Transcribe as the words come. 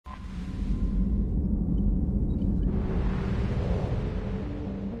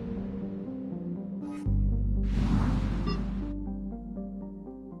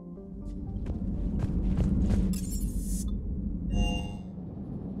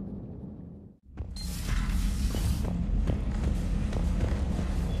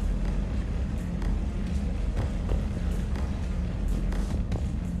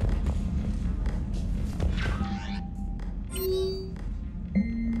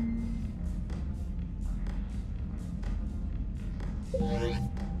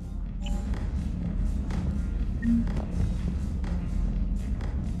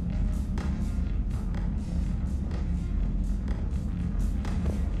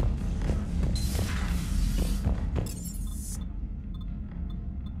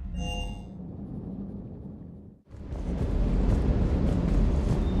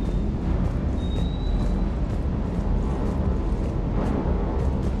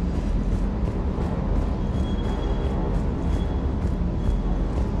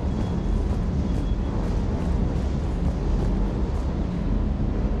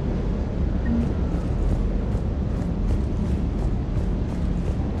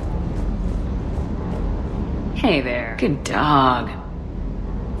Hey there. Good dog.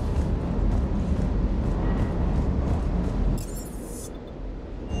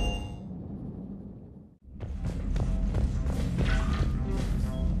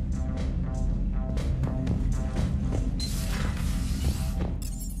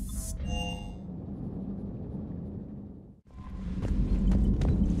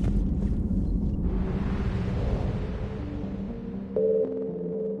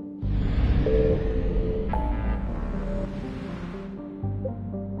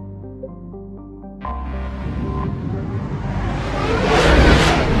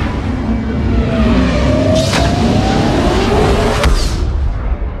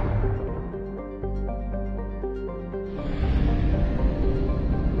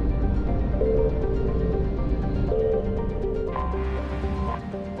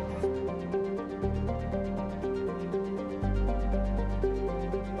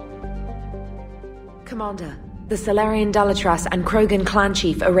 Commander, the Salarian Dalatras and Krogan clan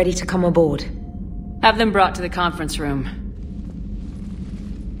chief are ready to come aboard. Have them brought to the conference room.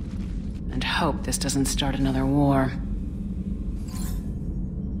 And hope this doesn't start another war.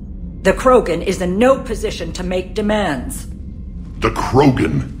 The Krogan is in no position to make demands. The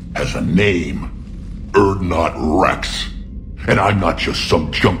Krogan has a name. Urdnot Rex. And I'm not just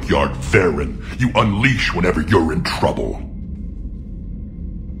some junkyard Varen you unleash whenever you're in trouble.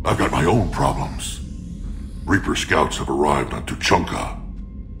 I've got my own problems. Reaper scouts have arrived on Tuchanka.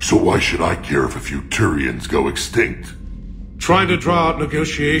 So why should I care if a few Turians go extinct? Trying to draw out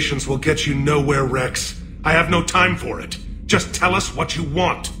negotiations will get you nowhere, Rex. I have no time for it. Just tell us what you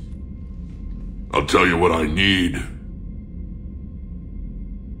want. I'll tell you what I need.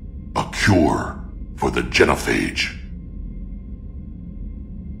 A cure for the genophage.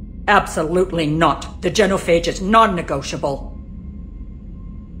 Absolutely not. The genophage is non-negotiable.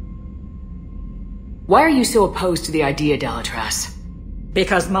 Why are you so opposed to the idea, Dalatras?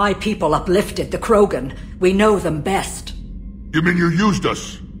 Because my people uplifted the Krogan. We know them best. You mean you used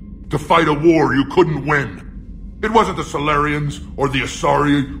us to fight a war you couldn't win? It wasn't the Salarians, or the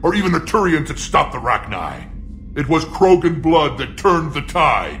Asari, or even the Turians that stopped the Rachni. It was Krogan blood that turned the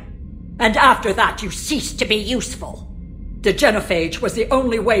tide. And after that you ceased to be useful. The genophage was the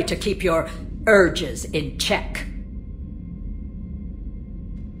only way to keep your urges in check.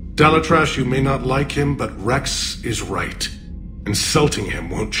 Dalatras, you may not like him, but Rex is right. Insulting him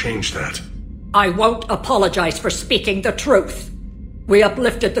won't change that. I won't apologize for speaking the truth. We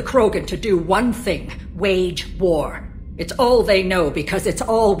uplifted the Krogan to do one thing, wage war. It's all they know because it's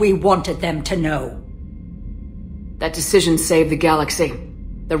all we wanted them to know. That decision saved the galaxy.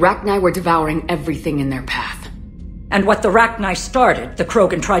 The Rachni were devouring everything in their path. And what the Rachni started, the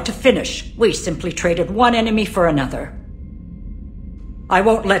Krogan tried to finish. We simply traded one enemy for another. I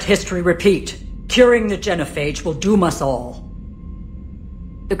won't let history repeat. Curing the genophage will doom us all.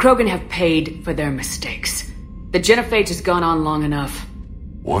 The Krogan have paid for their mistakes. The genophage has gone on long enough.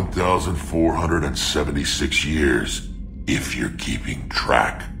 1,476 years, if you're keeping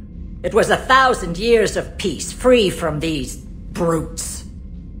track. It was 1,000 years of peace, free from these brutes.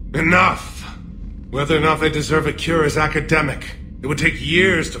 Enough! Whether or not they deserve a cure is academic. It would take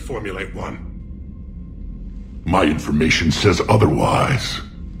years to formulate one. My information says otherwise.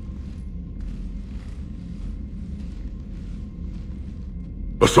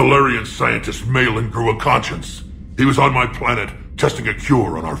 A Salarian scientist, Malin, grew a conscience. He was on my planet, testing a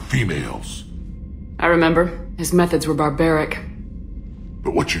cure on our females. I remember. His methods were barbaric.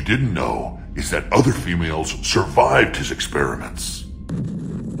 But what you didn't know is that other females survived his experiments.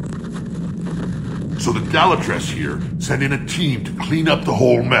 So the Dalatras here sent in a team to clean up the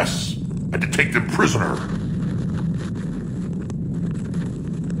whole mess, and to take them prisoner.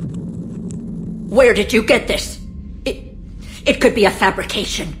 Where did you get this? It could be a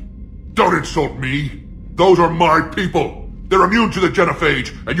fabrication. Don't insult me. Those are my people. They're immune to the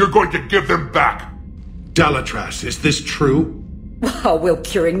genophage, and you're going to give them back. Dalatras, is this true? How will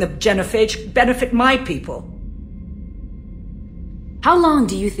curing the genophage benefit my people? How long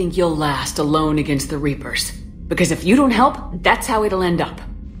do you think you'll last alone against the Reapers? Because if you don't help, that's how it'll end up.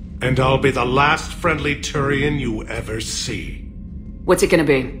 And I'll be the last friendly Turian you ever see. What's it gonna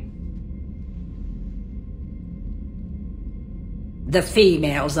be? The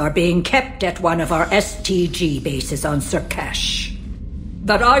females are being kept at one of our STG bases on Sur'Keš.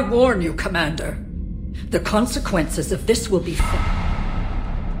 But I warn you, Commander, the consequences of this will be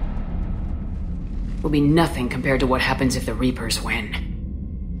Will be nothing compared to what happens if the Reapers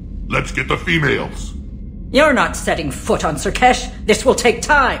win. Let's get the females. You're not setting foot on Sur'Keš. This will take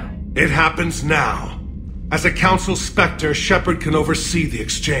time. It happens now. As a Council Spectre, Shepard can oversee the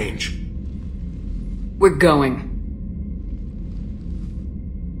exchange. We're going.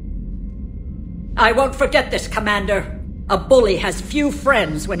 I won't forget this, Commander. A bully has few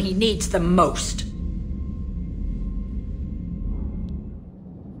friends when he needs them most.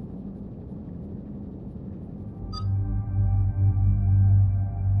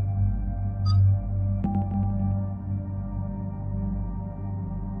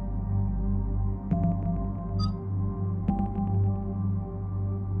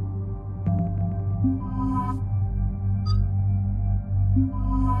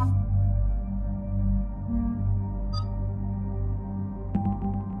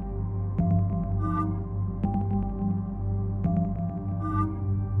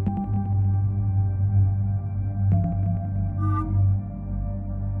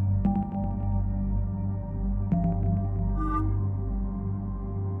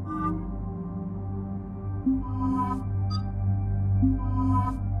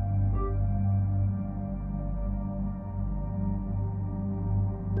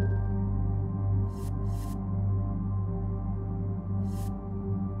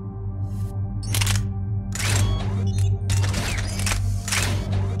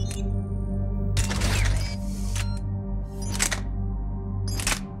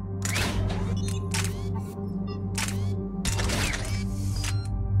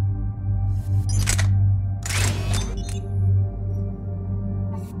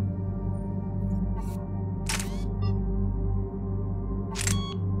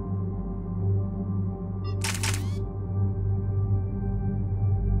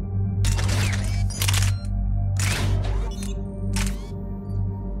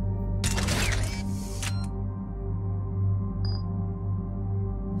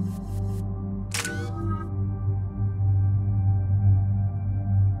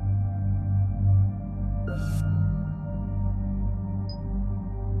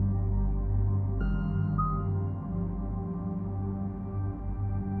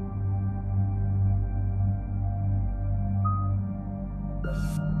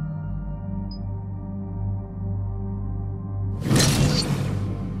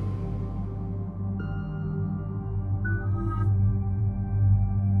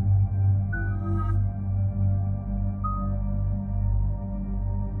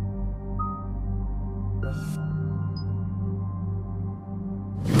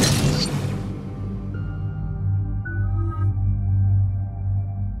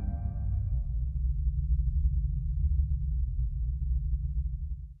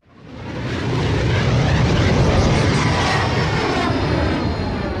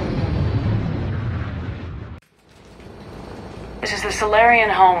 This is the Solarian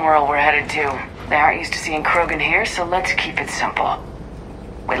homeworld we're headed to. They aren't used to seeing Krogan here, so let's keep it simple.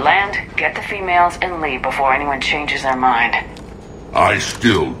 We land, get the females, and leave before anyone changes their mind. I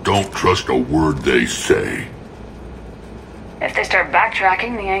still don't trust a word they say. If they start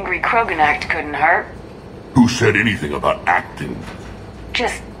backtracking, the angry Krogan act couldn't hurt. Who said anything about acting?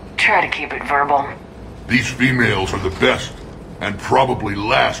 Just try to keep it verbal. These females are the best, and probably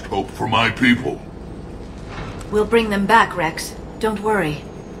last hope for my people. We'll bring them back, Rex. Don't worry.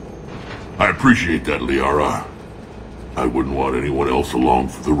 I appreciate that, Liara. I wouldn't want anyone else along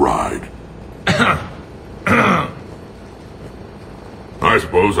for the ride. I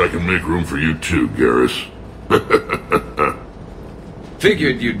suppose I can make room for you too, Garrus.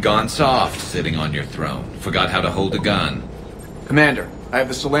 Figured you'd gone soft sitting on your throne. Forgot how to hold a gun. Commander, I have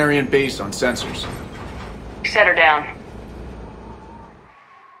the Solarian base on sensors. Set her down.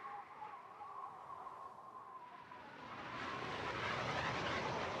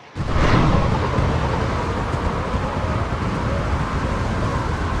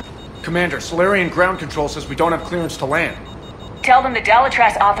 Commander, Solarian ground control says we don't have clearance to land. Tell them the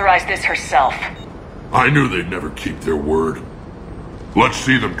Dalatrass authorized this herself. I knew they'd never keep their word. Let's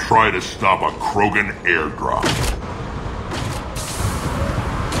see them try to stop a Krogan airdrop.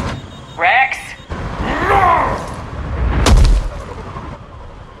 Rex?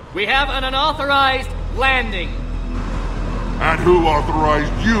 We have an unauthorized landing. And who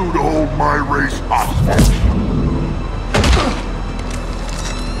authorized you to hold my race hostage?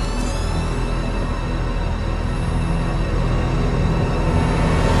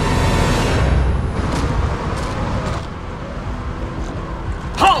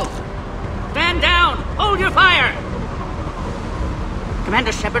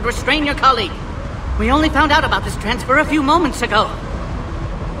 Commander Shepard, restrain your colleague. We only found out about this transfer a few moments ago.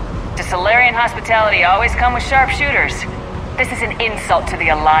 Does Solarian hospitality always come with sharpshooters? This is an insult to the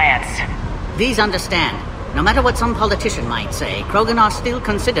Alliance. Please understand, no matter what some politician might say, Krogan are still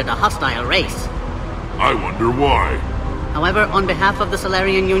considered a hostile race. I wonder why. However, on behalf of the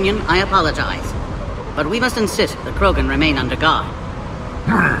Solarian Union, I apologize. but we must insist the Krogan remain under guard.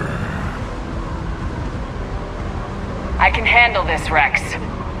 I can handle this, Rex.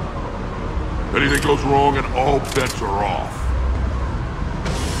 Anything goes wrong and all bets are off.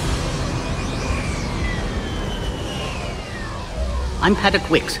 I'm Paddock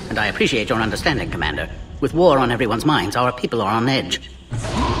Wicks, and I appreciate your understanding, Commander. With war on everyone's minds, our people are on edge.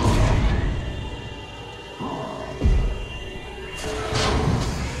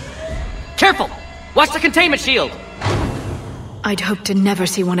 Careful! Watch the containment shield! I'd hope to never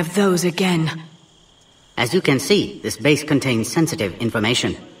see one of those again. As you can see, this base contains sensitive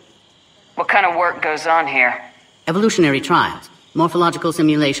information. What kind of work goes on here? Evolutionary trials, morphological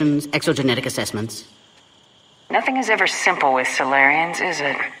simulations, exogenetic assessments. Nothing is ever simple with Salarians, is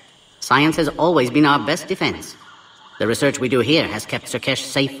it? Science has always been our best defense. The research we do here has kept Sur'Keš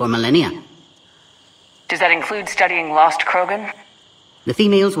safe for millennia. Does that include studying lost Krogan? The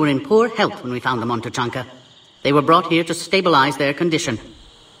females were in poor health when we found them on Tuchanka. They were brought here to stabilize their condition.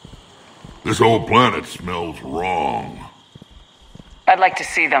 This whole planet smells wrong. I'd like to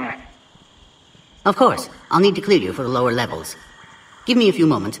see them. Of course. I'll need to clear you for the lower levels. Give me a few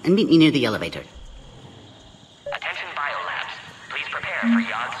moments and meet me near the elevator. Attention biolabs. Please prepare for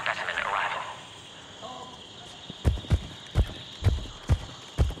Yod specimen arrival.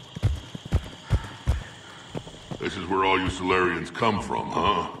 This is where all you Salarians come from,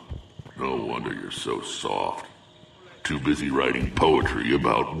 huh? No wonder you're so soft. Too busy writing poetry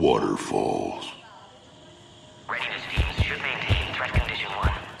about waterfalls. Readiness teams should maintain threat condition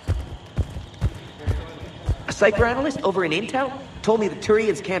 1. A psychoanalyst over in Intel told me the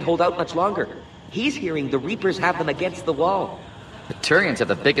Turians can't hold out much longer. He's hearing the Reapers have them against the wall. The Turians have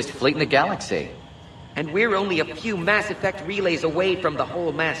the biggest fleet in the galaxy. And we're only a few Mass Effect relays away from the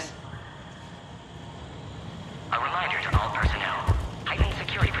whole mess. A reminder to all personnel. Heightened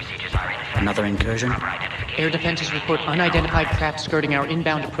security procedures are in effect. Another incursion? Air defenses report unidentified craft skirting our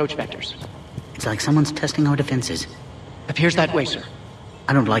inbound approach vectors. It's like someone's testing our defenses. Appears that way, sir.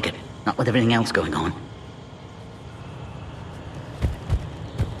 I don't like it. Not with everything else going on.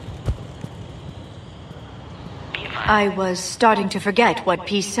 I was starting to forget what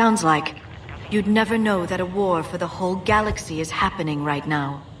peace sounds like. You'd never know that a war for the whole galaxy is happening right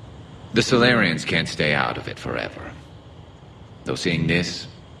now. The Salarians can't stay out of it forever. Though seeing this,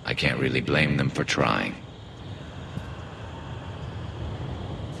 I can't really blame them for trying.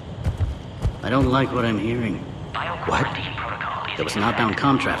 I don't like what I'm hearing. What? There was an outbound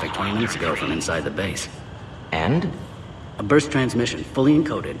comm traffic 20 minutes ago from inside the base. And? A burst transmission, fully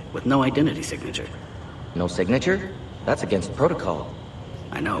encoded, with no identity signature. No signature? That's against protocol.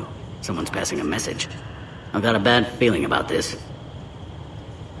 I know. Someone's passing a message. I've got a bad feeling about this.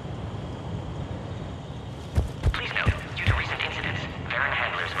 Please note, due to recent incidents, Varren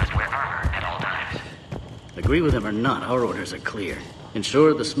handlers must wear armor at all times. Agree with them or not, our orders are clear.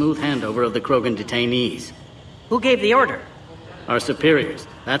 Ensure the smooth handover of the Krogan detainees. Who gave the order? Our superiors.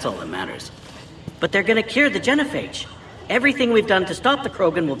 That's all that matters. But they're gonna cure the genophage. Everything we've done to stop the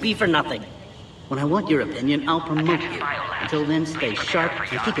Krogan will be for nothing. When I want your opinion, I'll promote you. Until then, stay sharp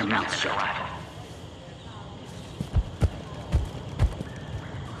and keep your mouth shut.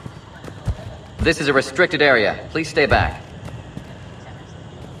 This is a restricted area. Please stay back.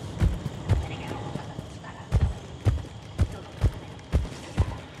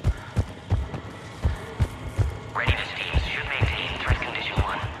 Readiness teams should maintain threat condition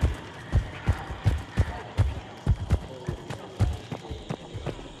 1.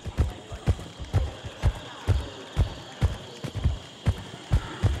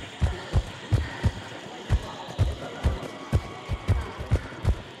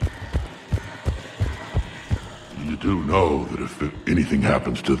 You do know that if anything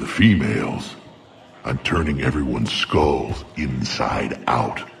happens to the females, I'm turning everyone's skulls inside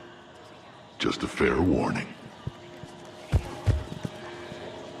out. Just a fair warning.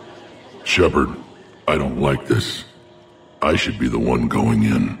 Shepard, I don't like this. I should be the one going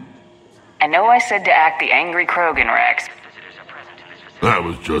in. I know I said to act the angry Krogan, Rex. That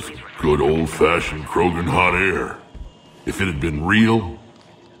was just good old-fashioned Krogan hot air. If it had been real,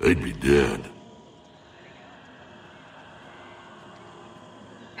 they'd be dead.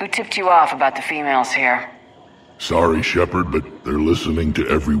 Who tipped you off about the females here? Sorry, Shepard, but they're listening to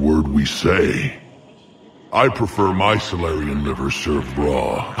every word we say. I prefer my Salarian liver served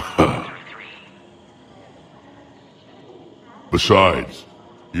raw. Besides,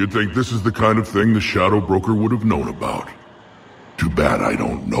 you'd think this is the kind of thing the Shadow Broker would have known about. Too bad I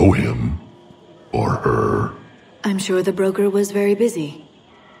don't know him. Or her. I'm sure the broker was very busy.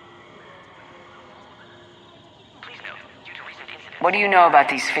 What do you know about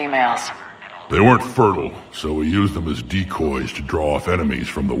these females? They weren't fertile, so we used them as decoys to draw off enemies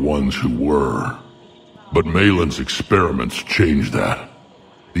from the ones who were. But Malin's experiments changed that.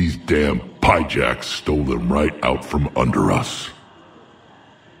 These damn pyjacks stole them right out from under us.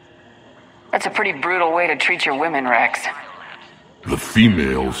 That's a pretty brutal way to treat your women, Rex. The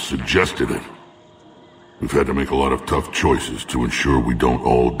females suggested it. We've had to make a lot of tough choices to ensure we don't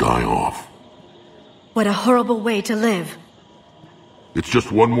all die off. What a horrible way to live. It's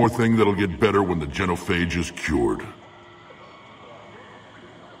just one more thing that'll get better when the genophage is cured.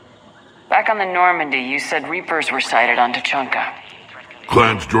 Back on the Normandy, you said Reapers were sighted on Tuchanka.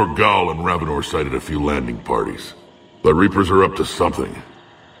 Clans Jorgal and Ravenor sighted a few landing parties. The Reapers are up to something.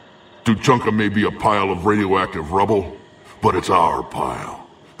 Tuchanka may be a pile of radioactive rubble, but it's our pile,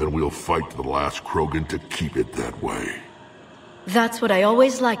 and we'll fight to the last Krogan to keep it that way. That's what I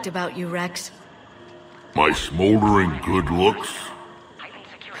always liked about you, Rex. My smoldering good looks?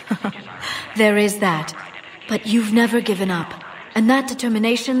 There is that. But you've never given up, and that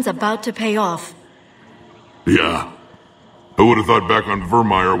determination's about to pay off. Yeah. I would have thought back on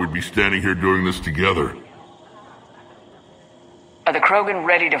Vermeer we'd be standing here doing this together. Are the Krogan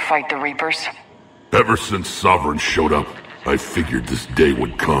ready to fight the Reapers? Ever since Sovereign showed up, I figured this day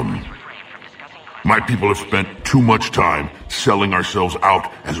would come. My people have spent too much time selling ourselves out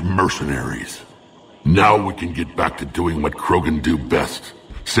as mercenaries. Now we can get back to doing what Krogan do best,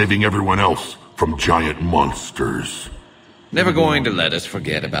 saving everyone else from giant monsters. Never going to let us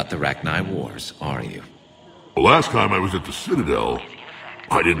forget about the Rachni Wars, are you? The last time I was at the Citadel,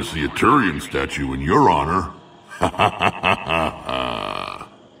 I didn't see a Turian statue in your honor.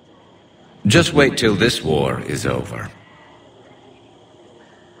 Just wait till this war is over.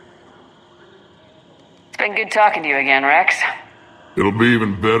 It's been good talking to you again, Rex. It'll be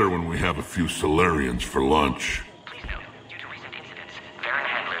even better when we have a few Salarians for lunch. Please note, due to recent incidents, Varren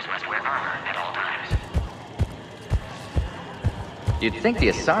handlers must wear armor at all times. You'd think the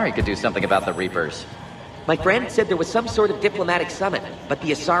Asari could do something about the Reapers. My friend said there was some sort of diplomatic summit, but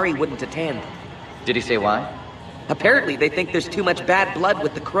the Asari wouldn't attend. Did he say why? Apparently they think there's too much bad blood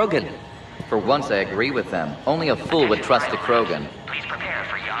with the Krogan. For once I agree with them. Only a fool would trust a Krogan. Please prepare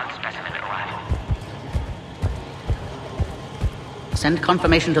for Yod specimen arrival. Send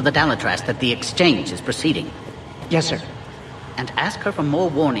confirmation to the Dalatras that the exchange is proceeding. Yes, sir. And ask her for more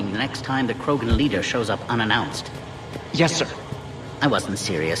warning the next time the Krogan leader shows up unannounced. Yes, sir. I wasn't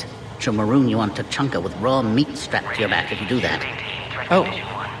serious. She'll maroon you on Tuchanka with raw meat strapped to your back if you do that. Oh.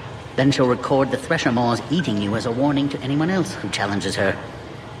 Then she'll record the Thresher Maws eating you as a warning to anyone else who challenges her.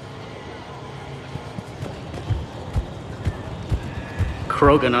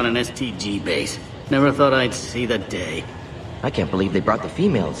 Krogan on an STG base. Never thought I'd see the day. I can't believe they brought the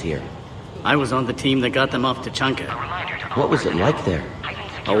females here. I was on the team that got them off Tuchanka. What was it like there?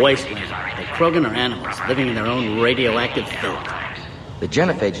 A wasteland. The Krogan are animals, living in their own radioactive filth. The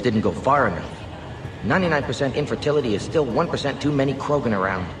genophage didn't go far enough. 99% infertility is still 1% too many Krogan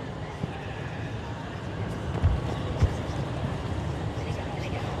around.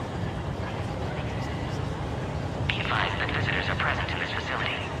 Be advised that visitors are present in this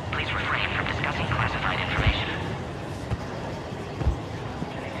facility. Please refrain from discussing classified information.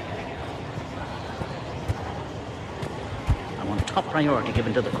 I want top priority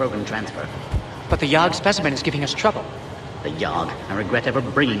given to the Krogan transfer. But the Yogg specimen is giving us trouble. The Yogg. I regret ever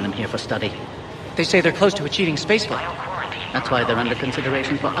bringing them here for study. They say they're close to achieving spaceflight. That's why they're under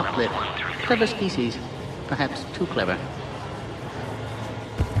consideration for uplift. Clever species. Perhaps too clever.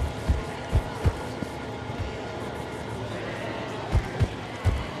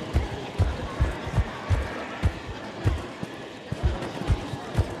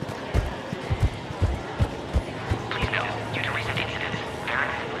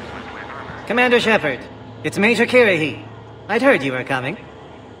 Commander Shepard, it's Major Kirahi. I'd heard you were coming.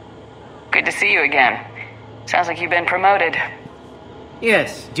 Good to see you again. Sounds like you've been promoted.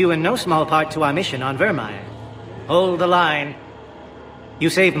 Yes, due in no small part to our mission on Vermeer. Hold the line. You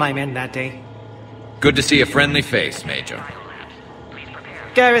saved my men that day. Good to see a friendly face, Major.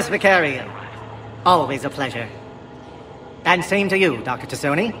 Garrus Vicarian. Always a pleasure. And same to you, Dr.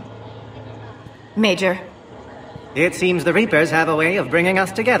 Tassoni. Major. It seems the Reapers have a way of bringing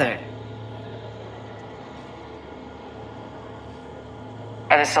us together.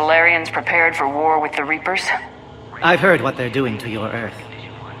 Are the Salarians prepared for war with the Reapers? I've heard what they're doing to your Earth.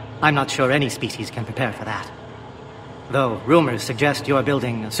 I'm not sure any species can prepare for that. Though rumors suggest you're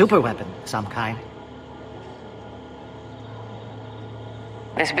building a superweapon of some kind.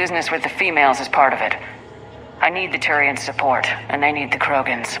 This business with the females is part of it. I need the Turians' support, and they need the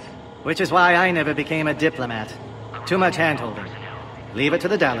Krogans. Which is why I never became a diplomat. Too much hand-holding. Leave it to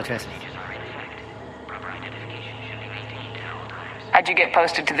the Dalatras. How'd you get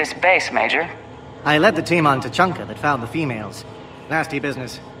posted to this base, Major? I led the team on Tachanka that found the females. Nasty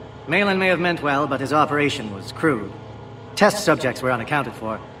business. Malin may have meant well, but his operation was crude. Test subjects were unaccounted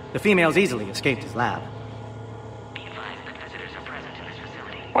for. The females easily escaped his lab.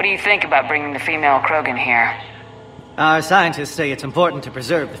 What do you think about bringing the female Krogan here? Our scientists say it's important to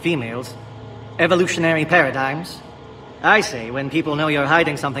preserve the females. Evolutionary paradigms. I say when people know you're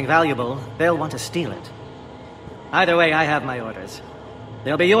hiding something valuable, they'll want to steal it. Either way, I have my orders.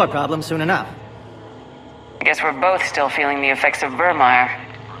 They'll be your problem soon enough. I guess we're both still feeling the effects of Vermeer.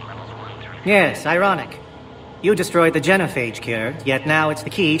 Yes, ironic. You destroyed the genophage cure, yet now it's the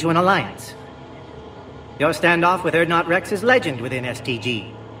key to an alliance. Your standoff with Urdnot Rex is legend within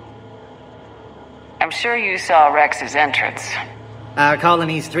STG. I'm sure you saw Rex's entrance. Our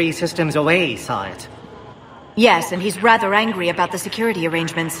colony's 3 systems away saw it. Yes, and he's rather angry about the security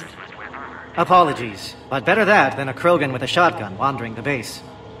arrangements. Apologies, but better that than a Krogan with a shotgun wandering the base.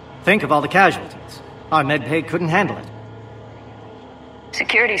 Think of all the casualties. Our medbay couldn't handle it.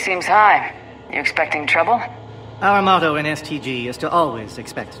 Security seems high. You expecting trouble? Our motto in STG is to always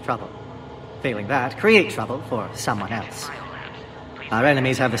expect trouble. Failing that, create trouble for someone else. Our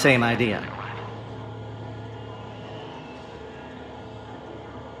enemies have the same idea.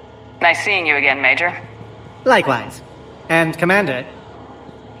 Nice seeing you again, Major. Likewise. And, Commander,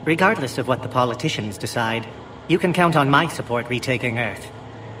 regardless of what the politicians decide, you can count on my support retaking Earth.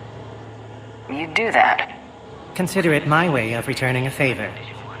 You do that? Consider it my way of returning a favor.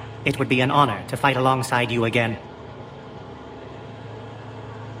 It would be an honor to fight alongside you again.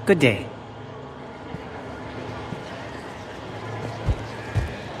 Good day.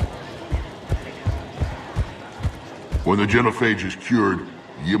 When the genophage is cured,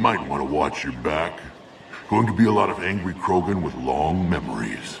 you might want to watch your back. Going to be a lot of angry Krogan with long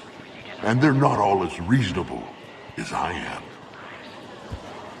memories. And they're not all as reasonable as I am.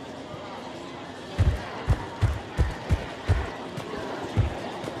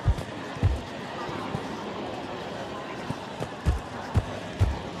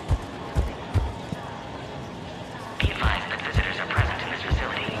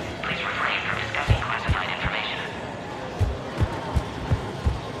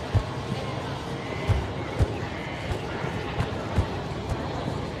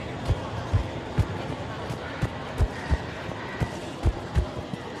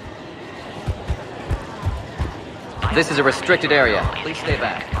 This is a restricted area. Please stay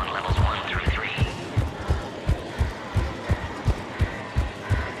back.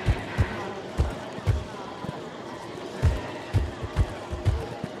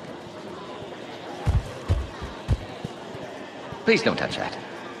 Please don't touch that.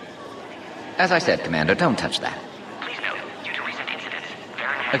 As I said, Commander, don't touch that. Please note, due to recent incidents,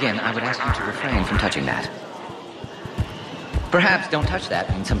 Again, I would ask you to refrain from touching that. Perhaps don't touch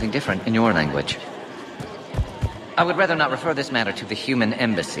that means something different in your language. I would rather not refer this matter to the human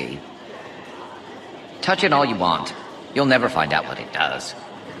embassy. Touch it all you want. You'll never find out what it does.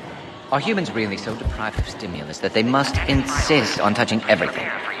 Are humans really so deprived of stimulus that they must insist on touching everything?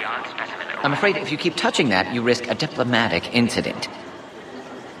 I'm afraid if you keep touching that, you risk a diplomatic incident.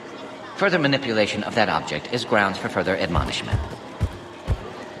 Further manipulation of that object is grounds for further admonishment.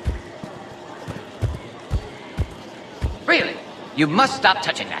 Really? You must stop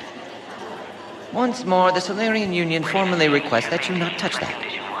touching that. Once more, the Solarian Union formally requests that you not touch that.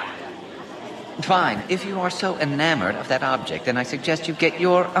 Fine. If you are so enamored of that object, then I suggest you get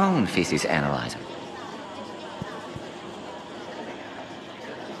your own feces analyzer.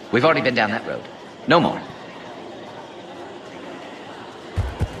 We've already been down that road. No more.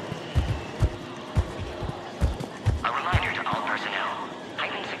 A reminder to all personnel.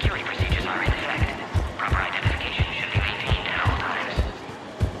 Heightened security procedures are in effect. Proper identification should be maintained at all times.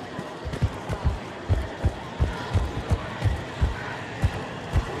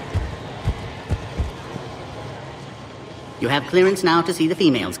 You have clearance now to see the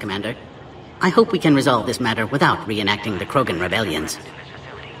females, Commander. I hope we can resolve this matter without reenacting the Krogan rebellions.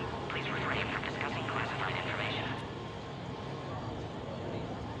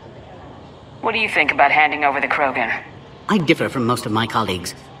 What do you think about handing over the Krogan? I differ from most of my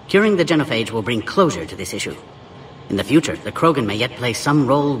colleagues. Curing the genophage will bring closure to this issue. In the future, the Krogan may yet play some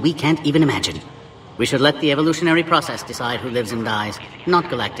role we can't even imagine. We should let the evolutionary process decide who lives and dies, not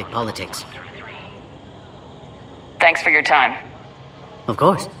galactic politics. Thanks for your time. Of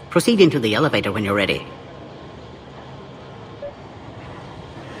course. Proceed into the elevator when you're ready.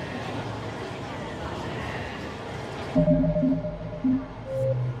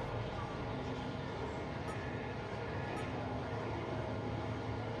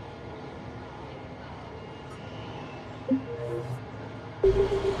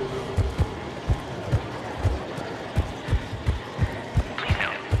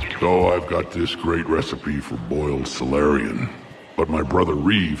 So I've got this great recipe for boiled Salarian, but my brother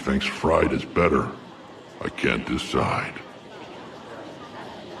Reeve thinks fried is better. I can't decide.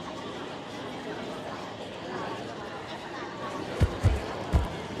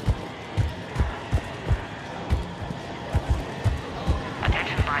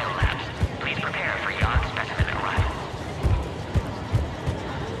 Attention biolabs. Please prepare for Yod specimen arrival.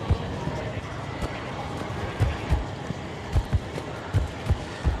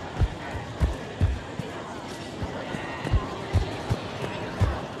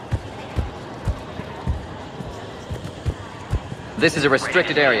 This is a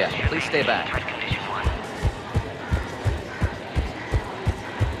restricted area. Please stay back.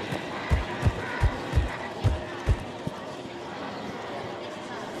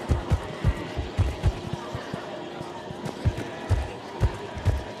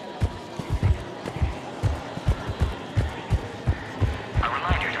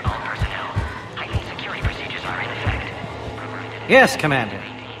 Yes, Commander.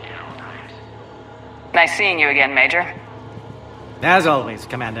 Nice seeing you again, Major. As always,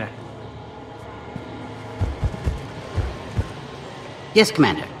 Commander. Yes,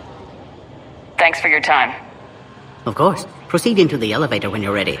 Commander. Thanks for your time. Of course. Proceed into the elevator when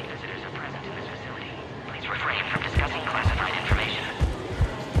you're ready. Please refrain from discussing classified information.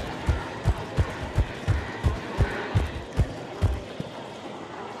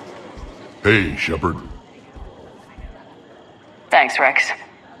 Hey, Shepard. Thanks, Rex.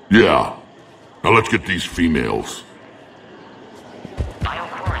 Yeah. Now let's get these females.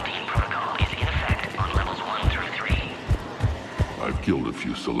 Bio-quarantine protocol is in effect on levels 1 through 3. I've killed a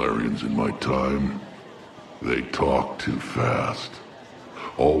few Salarians in my time. They talk too fast.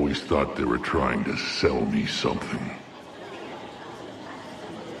 Always thought they were trying to sell me something.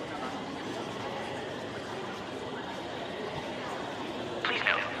 Please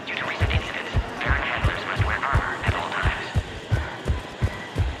note, due to recent incidents, Baron handlers must wear armor at all times.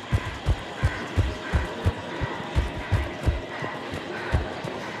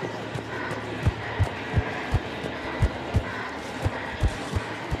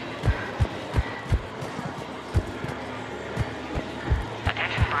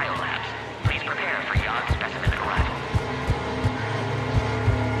 Attention biolabs. Please prepare for Yod specimen arrival.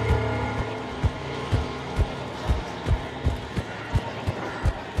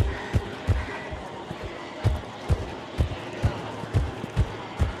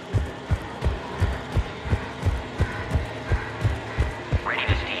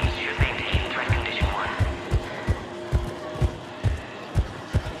 Readiness teams should maintain threat condition 1.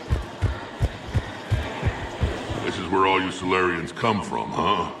 This is where all you Salarians come from,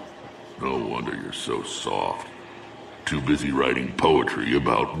 huh? No wonder you're so soft. Too busy writing poetry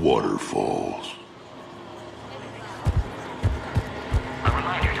about waterfalls. A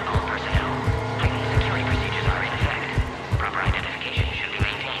reminder to all personnel. Heightened security procedures are in effect. Proper identification should be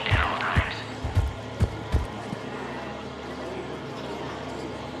maintained at all times.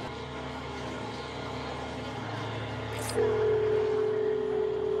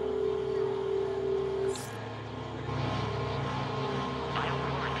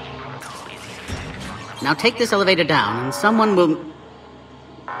 Now take this elevator down and someone will...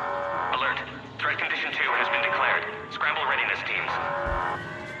 Alert. Threat condition 2 has been declared. Scramble readiness teams.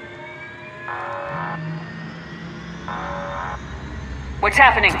 What's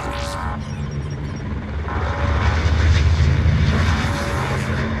happening?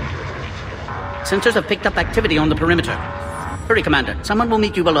 Sensors have picked up activity on the perimeter. Hurry, Commander. Someone will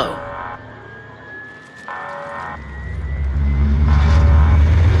meet you below.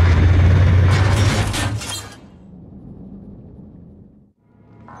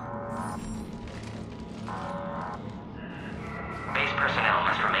 Base personnel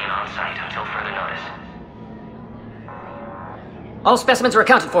must remain on site until further notice. All specimens are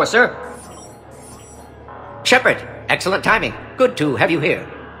accounted for, sir. Shepard, excellent timing. Good to have you here.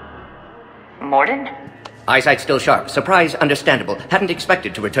 Morden? Eyesight still sharp. Surprise understandable. Hadn't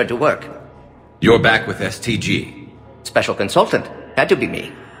expected to return to work. You're back with STG. Special consultant. Had to be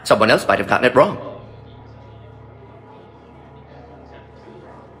me. Someone else might have gotten it wrong.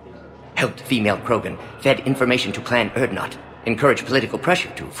 Helped female Krogan. Fed information to Clan Erdnot. Encouraged political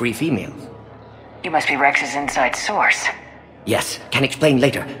pressure to free females. You must be Rex's inside source. Yes, can explain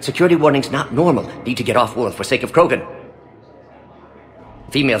later. Security warnings not normal. Need to get off-world for sake of Krogan.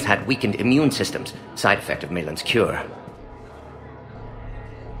 Females had weakened immune systems. Side effect of Malin's cure.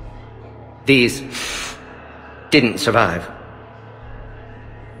 These didn't survive.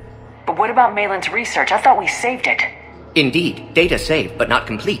 But what about Malin's research? I thought we saved it. Indeed, data saved, but not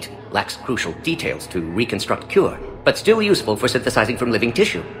complete. Lacks crucial details to reconstruct cure, but still useful for synthesizing from living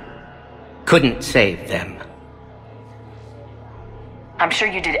tissue. couldn't save them. I'm sure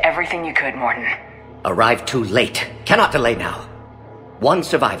you did everything you could, Morton. Arrived too late. Cannot delay now. One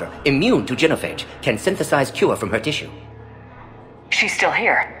survivor, immune to genophage, can synthesize cure from her tissue. She's still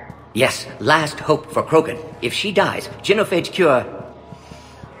here. Yes, last hope for Krogan. If she dies, genophage cure...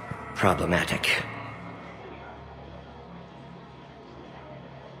 problematic.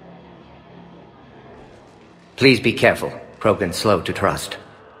 Please be careful. Krogan's slow to trust.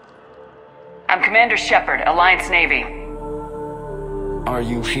 I'm Commander Shepard, Alliance Navy. Are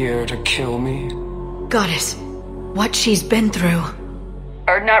you here to kill me? Goddess, what she's been through.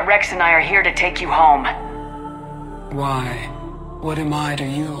 Urdnot Rex and I are here to take you home. Why? What am I to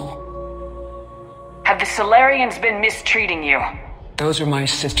you? Have the Salarians been mistreating you? Those are my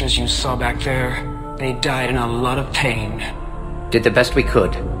sisters you saw back there. They died in a lot of pain. Did the best we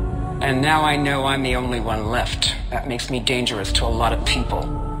could. And now I know I'm the only one left. That makes me dangerous to a lot of people.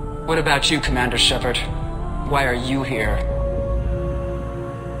 What about you, Commander Shepard? Why are you here?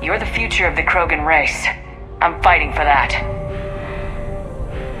 You're the future of the Krogan race. I'm fighting for that.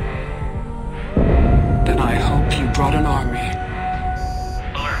 Then I hope you brought an army.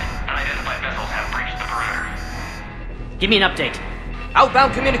 Alert. Unidentified vessels have breached the perimeter. Give me an update.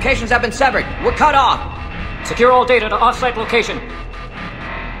 Outbound communications have been severed. We're cut off. Secure all data to off-site location.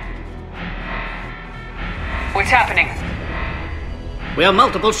 What's happening? We have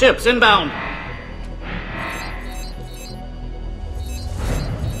multiple ships inbound.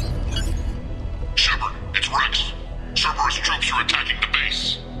 Shepard, it's Rex. Cerberus troops are attacking the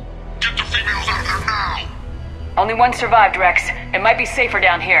base. Get the females out of there now! Only one survived, Rex. It might be safer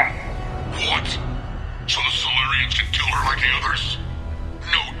down here. What? So the Salarians can kill her like the others?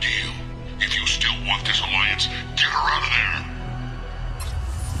 No deal. If you still want this alliance, get her out of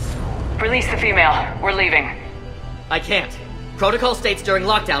there. Release the female. We're leaving. I can't. Protocol states during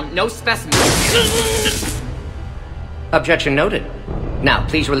lockdown, no specimens. Objection noted. Now,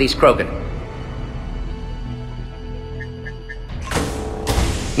 please release Krogan.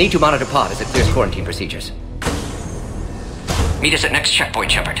 Need to monitor pod as it clears quarantine procedures. Meet us at next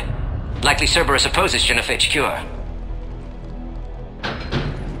checkpoint, Shepard. Likely Cerberus opposes genophage cure.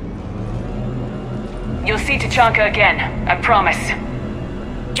 You'll see Tachanka again. I promise.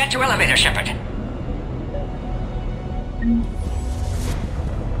 Get to elevator, Shepard.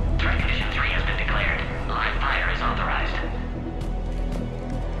 Threat condition 3 has been declared. Live fire is authorized.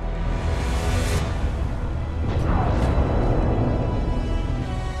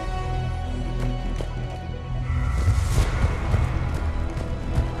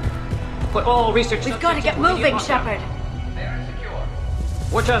 Put all research... We've got to get moving, Shepard. They are secure.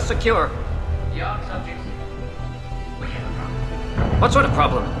 Which are secure? Young subjects. We have a problem. What sort of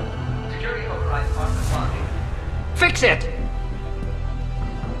problem? Security overrides are responding. Fix it!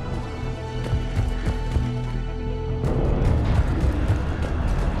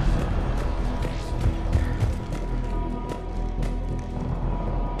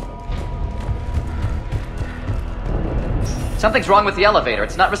 Something's wrong with the elevator.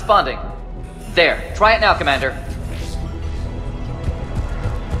 It's not responding. There. Try it now, Commander.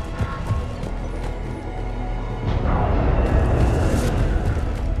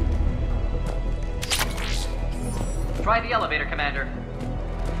 Try the elevator, Commander.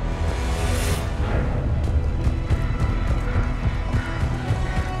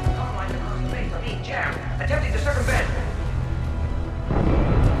 Compromised across space are being jammed. Attempting to circumvent.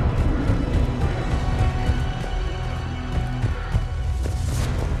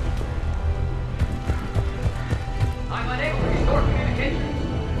 I'm unable to restore communication.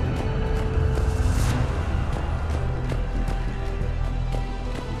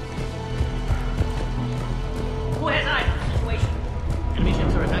 Who has eyes on the situation? Enemy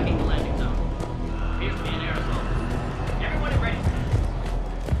ships are attacking the landing zone. Appears to be an aerosol. Everyone is ready.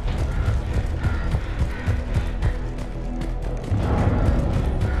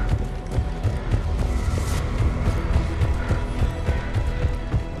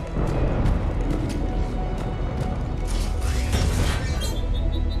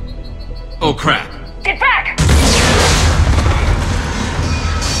 Oh crap. Get back!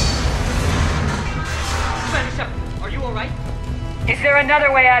 Commander Shepard, are you alright? Is there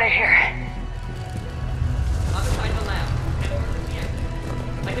another way out of here? Other side of the lab. Head over to the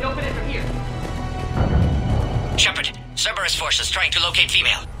exit. I can open it from here. Shepard, Cerberus forces trying to locate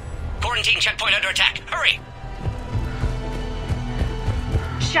female. Quarantine checkpoint under attack. Hurry!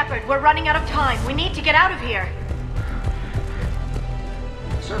 Shepard, we're running out of time. We need to get out of here.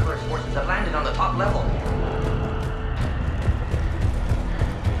 Cerberus forces have landed on the top level.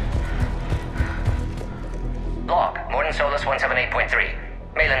 Log, Morning Solus 178.3.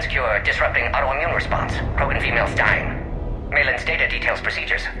 Malin's cure disrupting autoimmune response. Krogan females dying. Malin's data details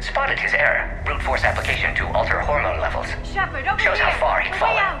procedures. Spotted his error. Brute force application to alter hormone levels. Shepard, over Shows here. how far he'd Way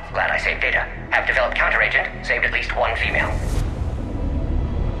fallen. out. Glad I saved data. Have developed counteragent. Saved at least one female.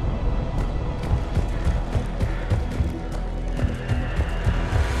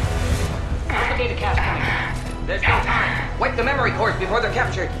 Where's the data cache coming? There's no time. Wipe the memory cores before they're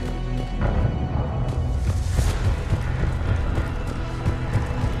captured.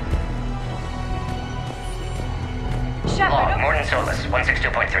 Log, Morton Solus,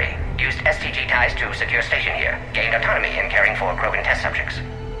 162.3. Used STG ties to secure station here. Gained autonomy in caring for Krogan test subjects.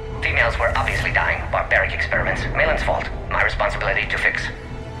 Females were obviously dying. Barbaric experiments. Malin's fault. My responsibility to fix.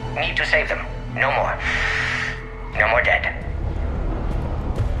 Need to save them. No more. No more dead.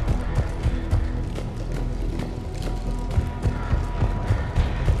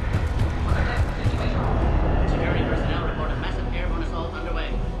 Security personnel report a massive airborne assault underway.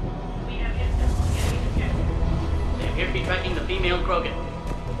 We have intel on the enemy objective. They appear to be tracking the female Krogan.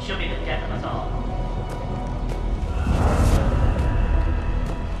 She'll be the death of us all.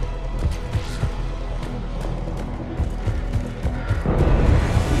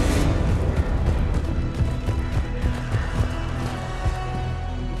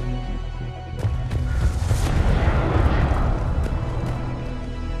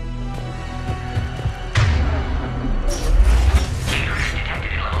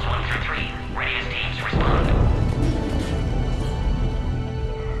 Detected in levels 1 through 3. Ready as teams respond.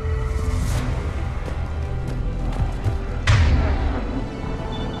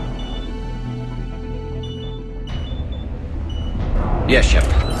 Yes, Shep.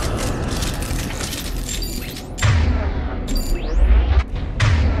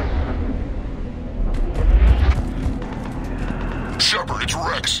 Shepard, it's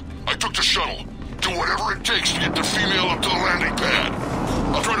Rex. I took the shuttle. Do whatever it takes to get the female up to the landing pad.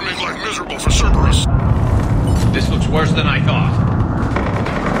 I'll try to make life miserable for Cerberus. This looks worse than I thought.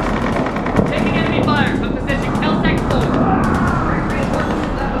 Taking enemy fire from position L-Sec 4.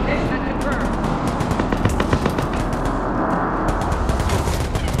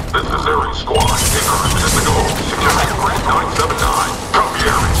 This is Ares Squad. Increment minutes ago. Securing Brand 979. Copy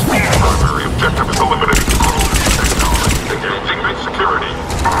Ares. Primary objective is eliminating the crew. Engaging base security.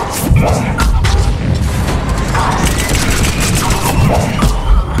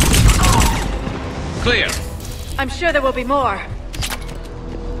 Clear. I'm sure there will be more.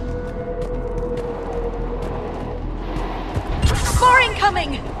 More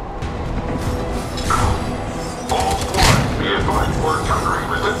incoming! All squads, be advised we're encountering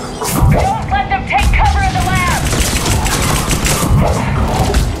resistance from Don't let them take cover in the lab!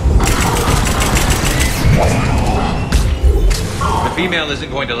 The female isn't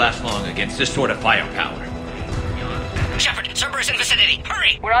going to last long against this sort of firepower. Shepard, Cerberus in vicinity.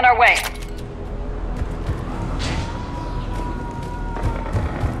 Hurry! We're on our way.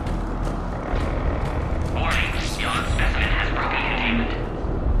 Warning. Yon specimen has broken containment.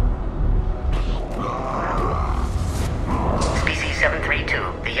 Species 732,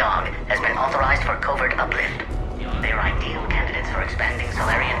 the Yogg, has been authorized for covert uplift. They are ideal candidates for expanding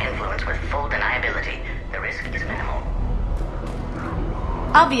Solarian influence with full deniability. The risk is minimal.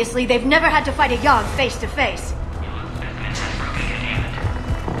 Obviously, they've never had to fight a Yogg face to face.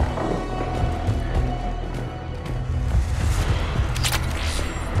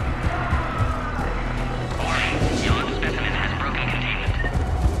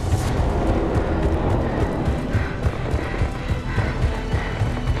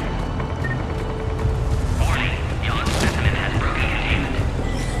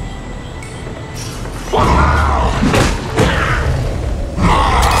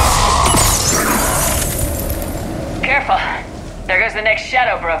 The next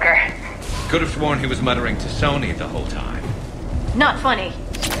shadow broker. Could have sworn he was muttering to Sony the whole time. Not funny.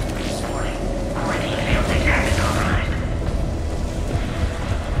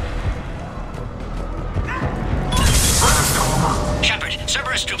 Shepard,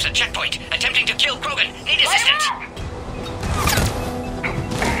 Cerberus troops at checkpoint, attempting to kill Krogan. Need assistance.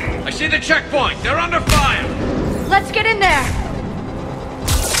 I see the checkpoint. They're under fire. Let's get in there.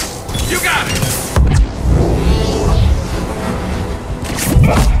 You got it.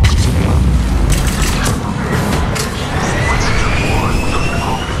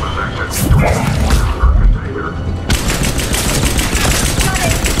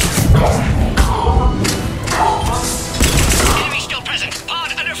 Enemy still present.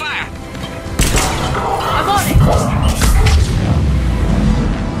 Pod under fire. I'm on it.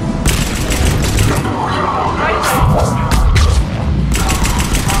 Right side.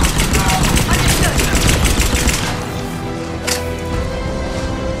 Understood.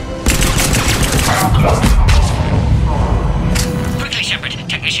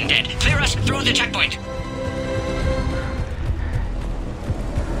 through the checkpoint.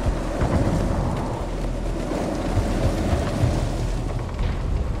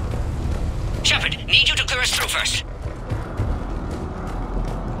 Shepard, need you to clear us through first.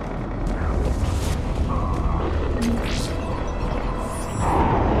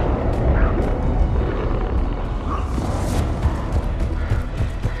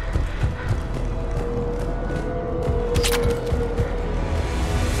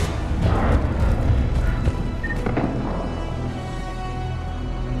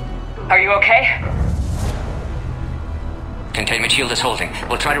 Are you okay? Containment shield is holding.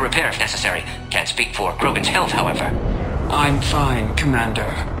 We'll try to repair if necessary. Can't speak for Krogan's health, however. I'm fine,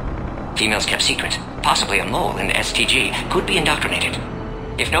 Commander. Females kept secret. Possibly a mole in the STG could be indoctrinated.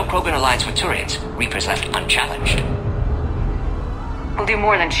 If no Krogan aligns with Turians, Reapers left unchallenged. We'll do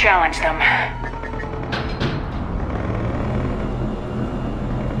more than challenge them.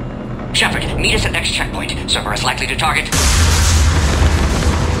 Shepard, meet us at next checkpoint. Cerberus likely to target.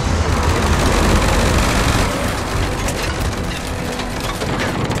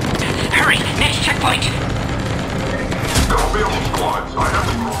 Hurry! Next checkpoint! There'll be all squads. I have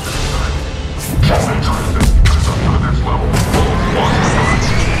the rules inside. Just interested. Get us up to the next level. All squads inside.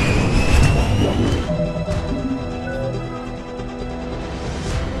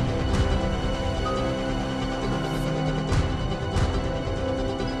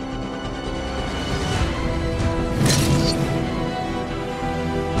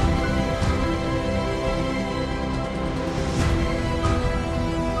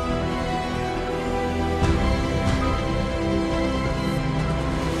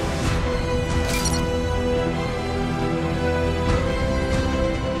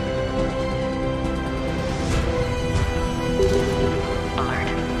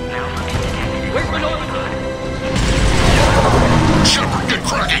 Shepard, get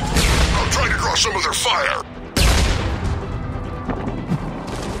cracking! I'll try to draw some of their fire.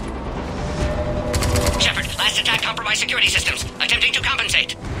 Shepard, last attack compromised security systems. Attempting to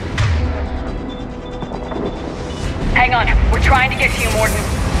compensate. Hang on, we're trying to get to you, Morden.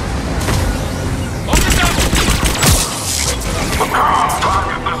 Open up!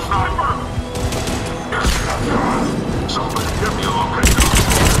 Target the sniper! Somebody give me a location.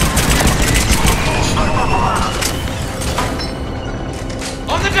 Sniper fire!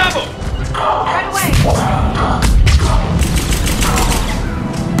 On the double! Right away!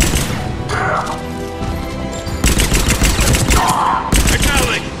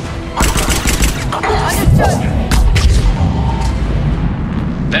 Metallic! Understood!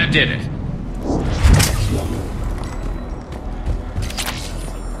 That did it.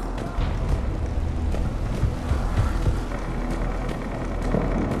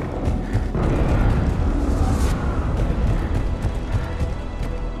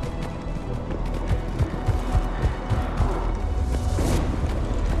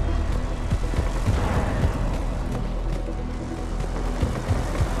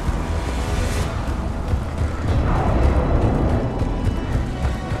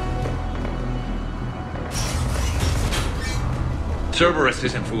 Cerberus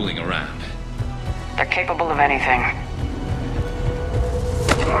isn't fooling around. They're capable of anything.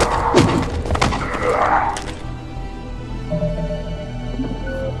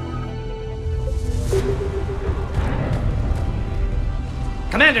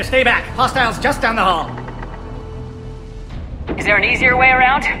 Commander, stay back. Hostiles just down the hall. Is there an easier way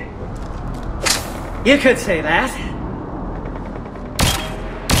around? You could say that.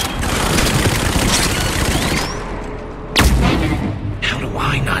 How do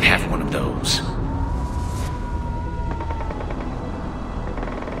I not have one of those?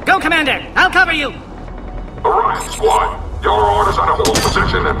 Go, Commander! I'll cover you! Alright, squad. Your orders on a hold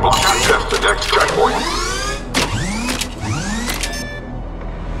position and block access to next checkpoint.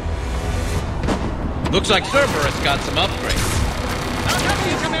 Looks like Cerberus got some upgrades. I'll cover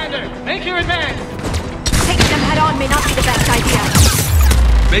you, Commander! Make your advance! Taking them head on may not be the best idea.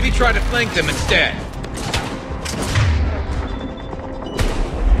 Maybe try to flank them instead.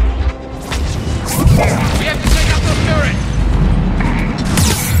 We have to take out those turrets!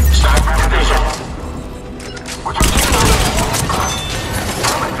 Stop ammunition!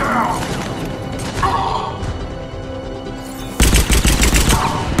 Coming down!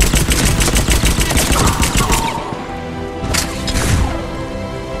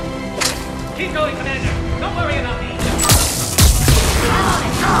 Keep going, Commander! Don't worry about me!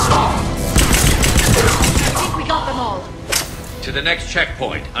 I think we got them all. To the next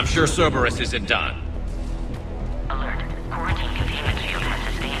checkpoint. I'm sure Cerberus isn't done. Alert. Quarantine containment field has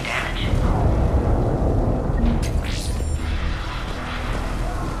sustained damage.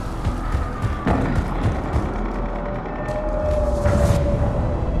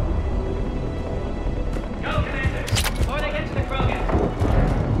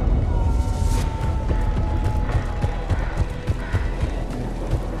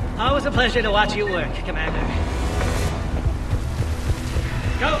 Always a pleasure to watch you work, Commander.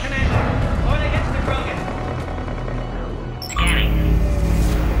 Go, Commander! Before they get to the Krogan! Scanning.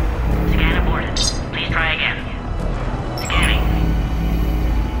 Scan aborted. Please try again. Scanning.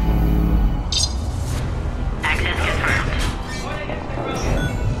 Access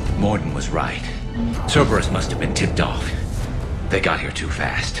confirmed. Morden was right. Cerberus must have been tipped off. They got here too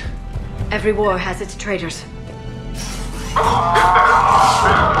fast. Every war has its traitors.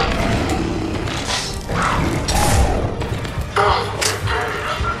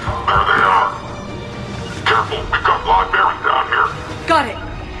 Got it.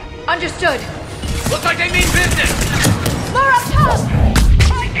 Understood. Looks like they mean business! More up top!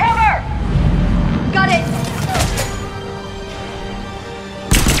 Find cover! Got it.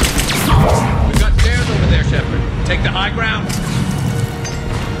 We've got stairs over there, Shepard. Take the high ground.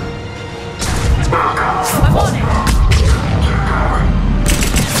 I'm on it.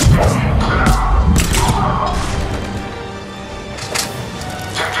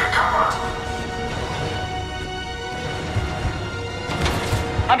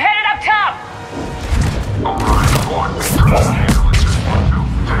 I'm headed up top!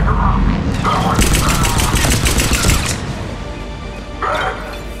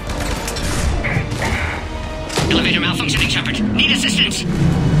 Elevator malfunctioning, Shepard. Need assistance.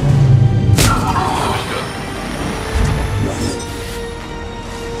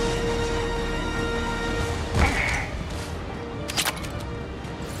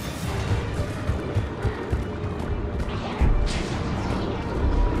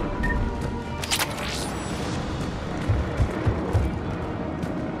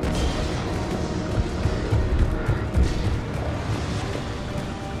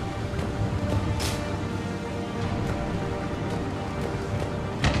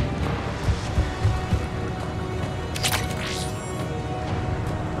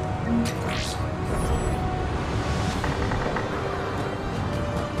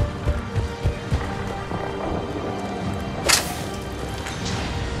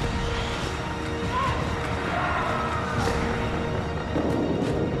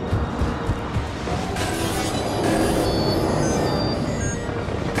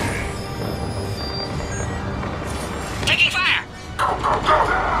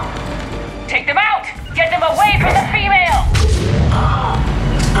 Take them out! Get them away from the female!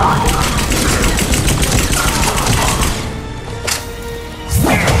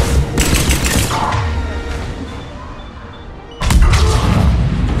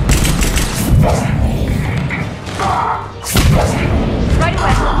 Right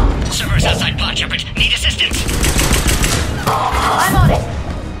away. Server's outside pod, Shepard. Need assistance. I'm on it.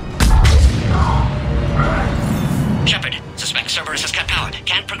 Shepard, suspect Cerberus has cut power.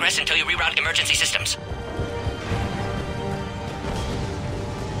 Can't progress until you reroute emergency systems.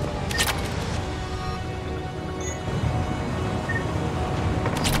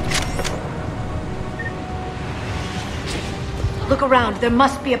 Look around. There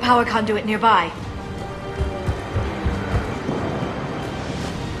must be a power conduit nearby.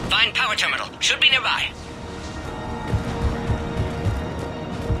 Find power terminal. Should be nearby.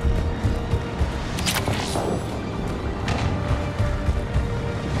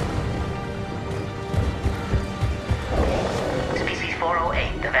 Species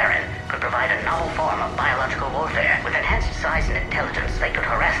 408, the Varan, could provide a novel form of biological warfare. With enhanced size and intelligence, they could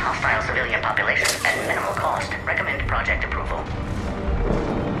harass hostile civilian populations at minimal cost. Recommend project approval.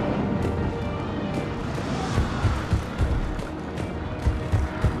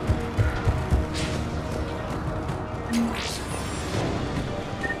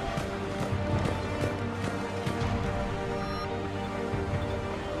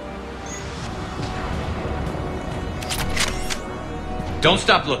 Don't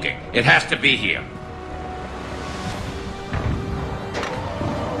stop looking. It has to be here.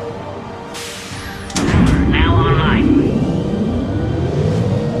 Now online.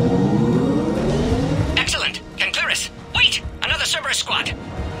 Excellent. Can clear us. Wait! Another Cerberus squad. Wait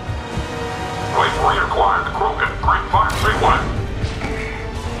for your quiet, Krogan. Green 531.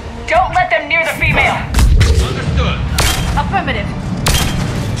 Don't let them near the female! Understood. Affirmative.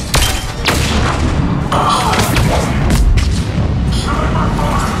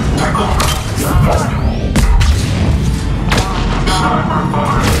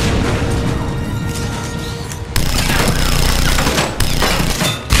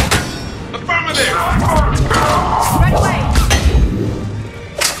 Affirmative! Right away.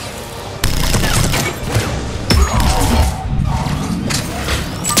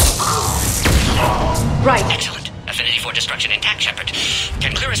 Right. Excellent. Affinity for destruction intact, Shepard.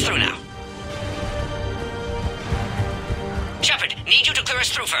 Can clear us through now.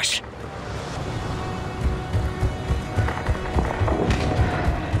 through first.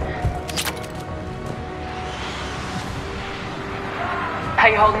 How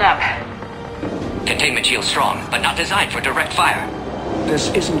you holding up? Containment shield strong, but not designed for direct fire.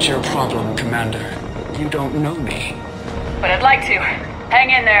 This isn't your problem, Commander. You don't know me. But I'd like to. Hang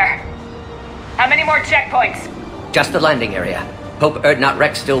in there. How many more checkpoints? Just the landing area. Hope Erdnot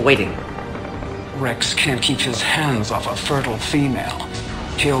Rex still waiting. Rex can't keep his hands off a fertile female.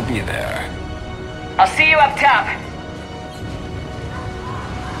 He'll be there. I'll see you up top.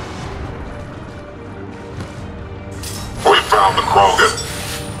 We found the Krogan!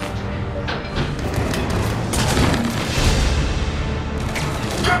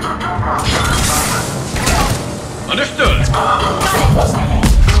 Understood.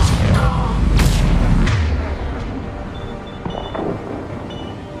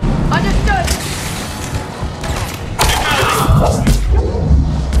 Understood.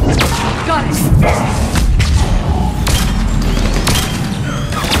 Got it.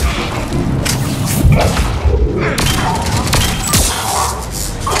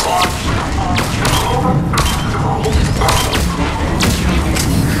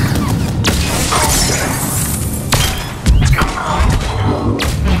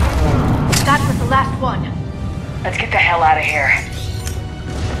 That was the last one. Let's get the hell out of here.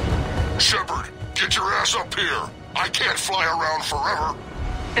 Shepard, get your ass up here. I can't fly around forever.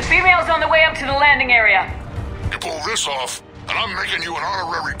 The female's on the way up to the landing area. You pull this off, and I'm making you an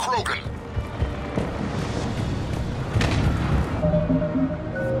honorary Krogan.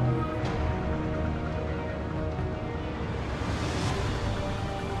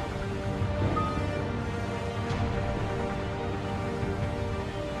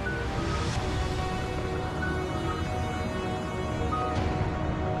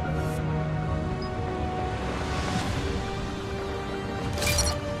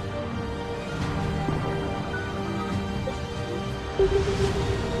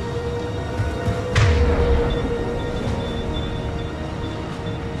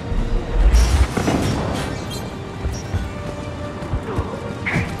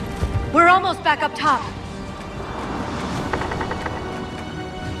 We're almost back up top.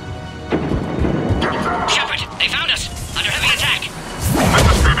 Shepard, they found us! Under heavy attack!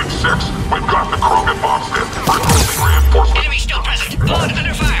 Undisputed 6, we've got the Krogan monster. Requesting reinforcements. Enemy still present! Pod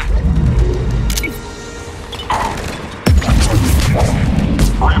under fire!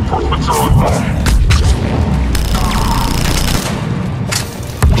 Reinforcements are on.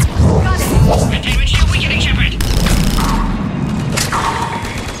 Got it! Containment shield weakening, Shepard!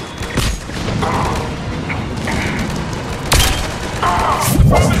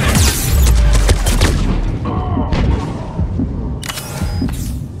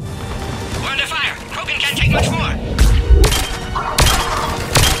 We're under fire! Krogan can't take much more!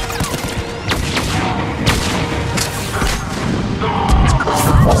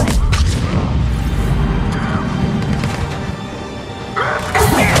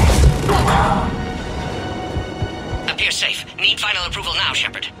 Appears safe. Need final approval now,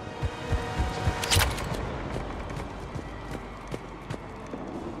 Shepard.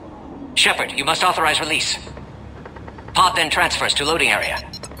 Shepard, you must authorize release. Pod then transfers to loading area.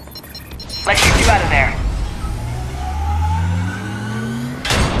 Let's get you out of there.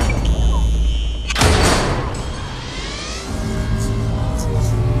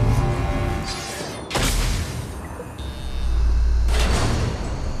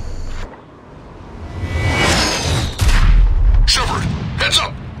 Shepard, heads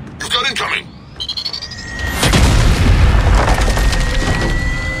up! You've got incoming!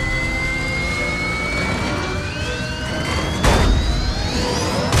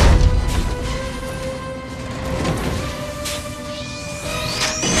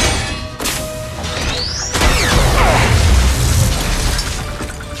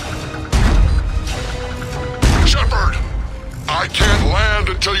 Shepard! I can't land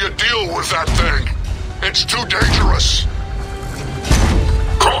until you deal with that thing. It's too dangerous.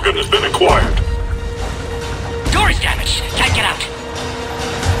 Krogan has been acquired. Door is damaged. Can't get out.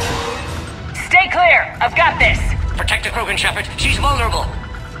 Stay clear. I've got this. Protect the Krogan, Shepard. She's vulnerable.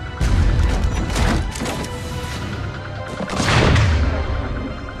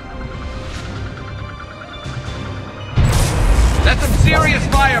 That's some serious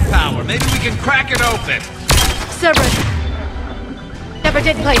firepower. Maybe we can crack it open. Cerberus. Never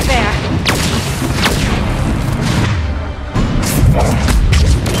did play fair.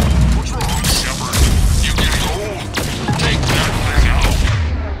 What's wrong, Shepard? You getting old? Take that thing out.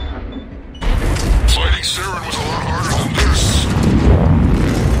 Fighting Saren was a lot harder than this.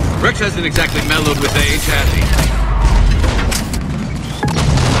 Rex hasn't exactly mellowed with age, has he?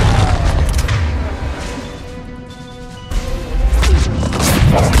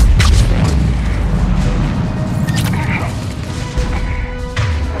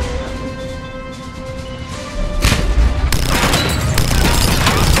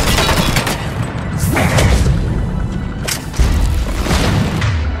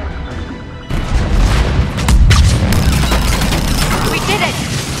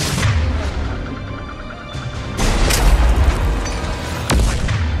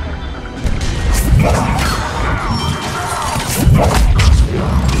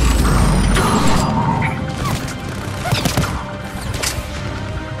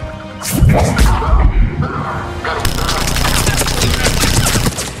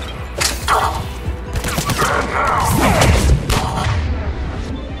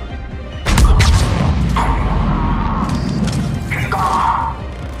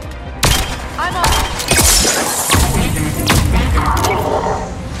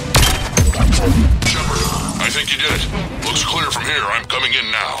 here. I'm coming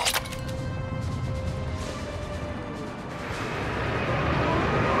in now.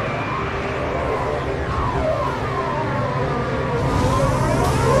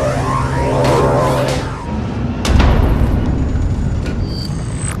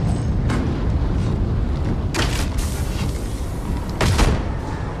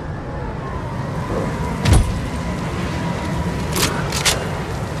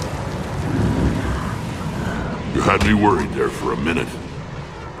 You had me worried there for a minute.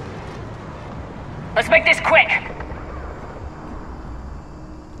 Let's make this quick!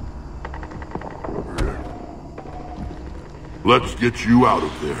 Let's get you out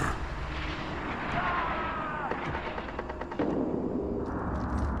of there.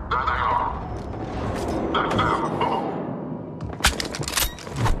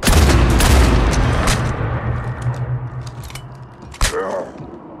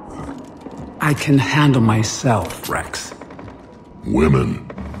 I can handle myself, Rex. Women.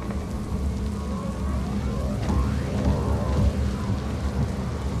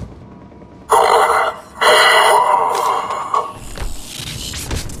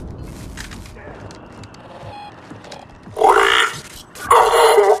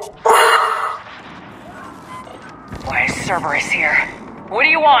 Why is Cerberus here? What do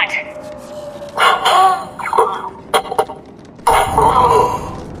you want?